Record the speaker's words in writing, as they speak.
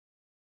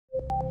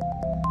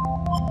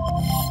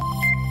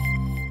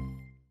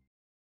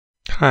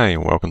Hi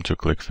and welcome to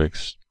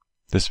QlikFix.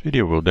 This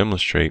video will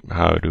demonstrate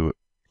how to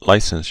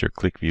license your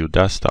QlikView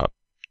desktop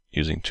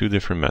using two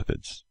different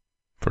methods.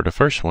 For the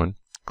first one,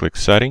 click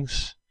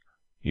Settings,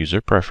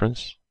 User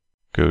Preference,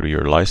 go to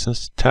your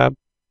License tab,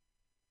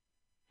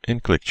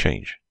 and click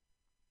Change.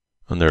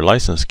 Under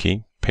License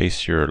Key,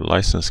 paste your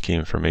license key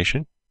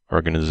information.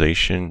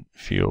 Organization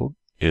field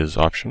is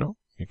optional.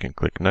 You can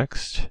click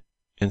Next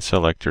and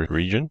select your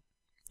region.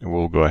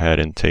 We'll go ahead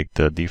and take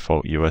the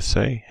default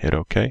USA, hit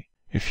OK.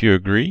 If you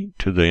agree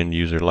to the end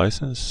user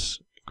license,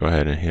 go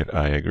ahead and hit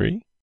I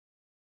agree,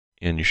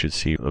 and you should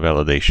see the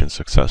validation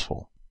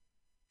successful.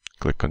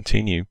 Click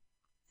Continue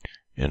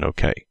and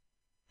OK.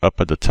 Up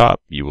at the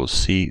top, you will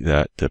see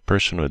that the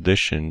personal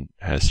edition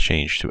has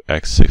changed to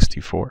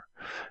x64.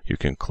 You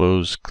can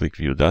close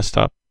QlikView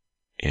Desktop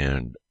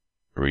and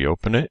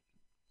reopen it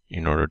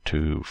in order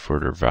to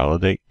further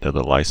validate that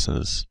the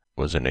license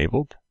was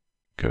enabled.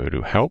 Go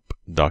to Help,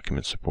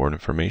 Document Support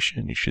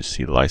Information. You should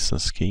see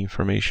license key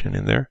information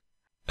in there,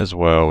 as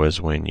well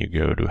as when you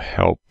go to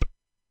Help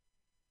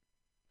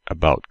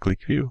About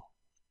QlikView,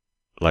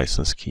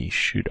 license key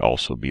should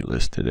also be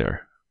listed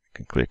there. You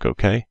can click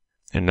OK.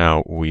 And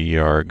now we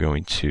are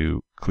going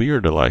to clear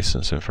the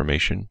license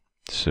information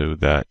so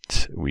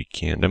that we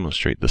can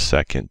demonstrate the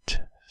second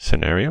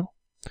scenario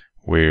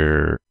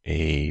where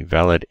a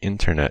valid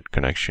internet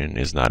connection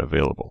is not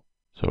available.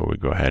 So we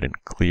go ahead and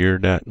clear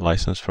that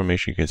license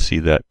information. You can see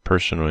that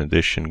personal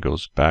edition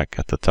goes back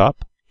at the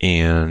top,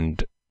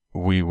 and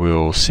we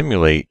will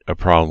simulate a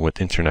problem with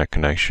internet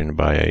connection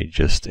by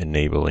just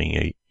enabling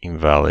an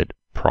invalid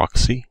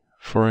proxy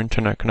for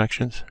internet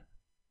connections.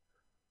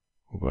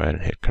 We'll go ahead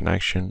and hit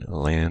Connection,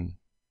 LAN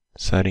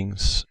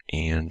Settings,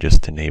 and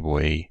just enable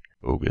a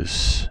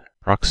bogus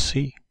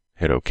proxy.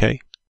 Hit OK,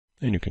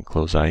 and you can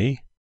close IE.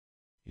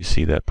 You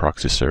see that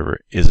proxy server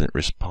isn't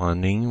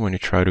responding when you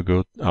try to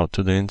go out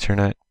to the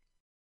internet.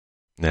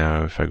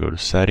 Now if I go to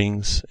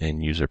Settings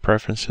and User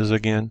Preferences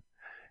again,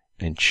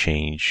 and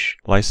change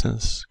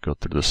license, go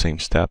through the same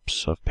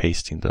steps of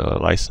pasting the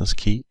license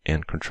key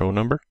and control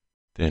number,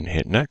 then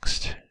hit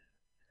Next,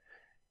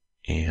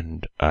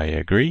 and I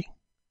agree.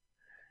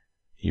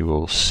 You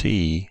will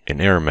see an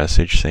error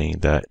message saying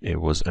that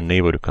it was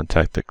unable to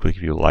contact the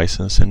QlikView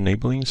license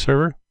enabling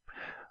server.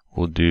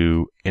 We'll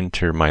do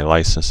enter my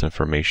license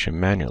information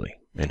manually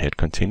and hit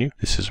Continue.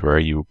 This is where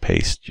you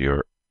paste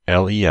your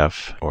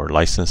LEF or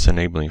license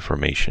enabling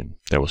information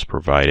that was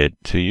provided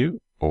to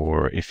you.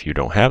 Or if you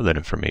don't have that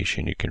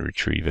information, you can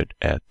retrieve it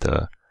at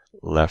the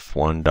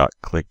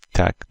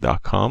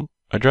lef1.qliktech.com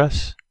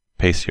address.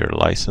 Paste your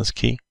license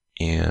key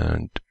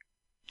and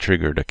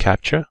trigger the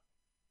CAPTCHA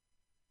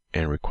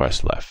and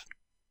request LEF.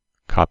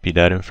 Copy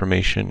that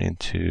information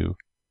into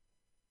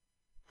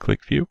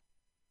QlikView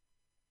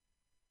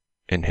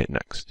and hit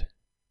Next.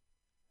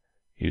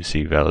 You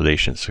see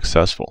validation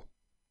successful.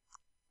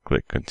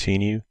 Click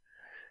Continue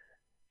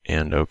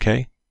and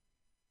OK.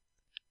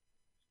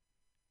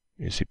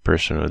 You see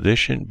personal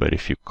edition, but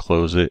if you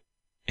close it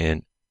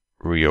and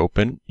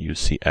reopen, you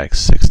see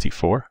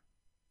x64.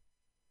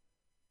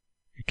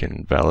 You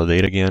can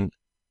validate again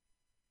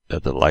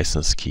that the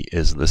license key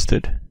is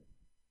listed.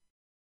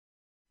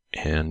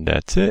 And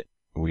that's it.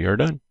 We are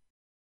done.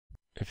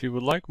 If you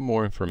would like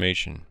more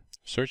information,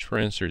 search for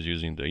answers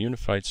using the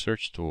Unified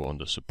Search tool on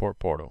the support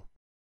portal.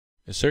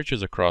 It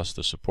searches across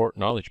the support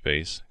knowledge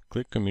base,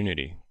 Qlik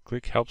community,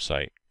 Qlik help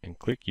site, and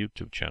Qlik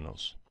YouTube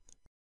channels.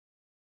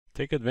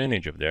 Take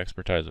advantage of the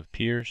expertise of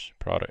peers,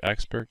 product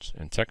experts,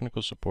 and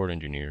technical support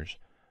engineers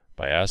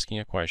by asking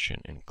a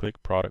question in Qlik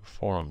product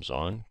forums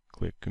on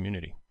Qlik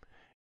community.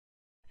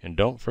 And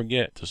don't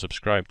forget to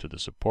subscribe to the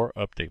support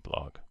update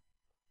blog.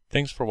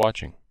 Thanks for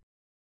watching.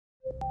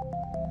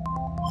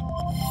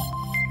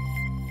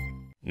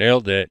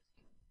 Nailed it.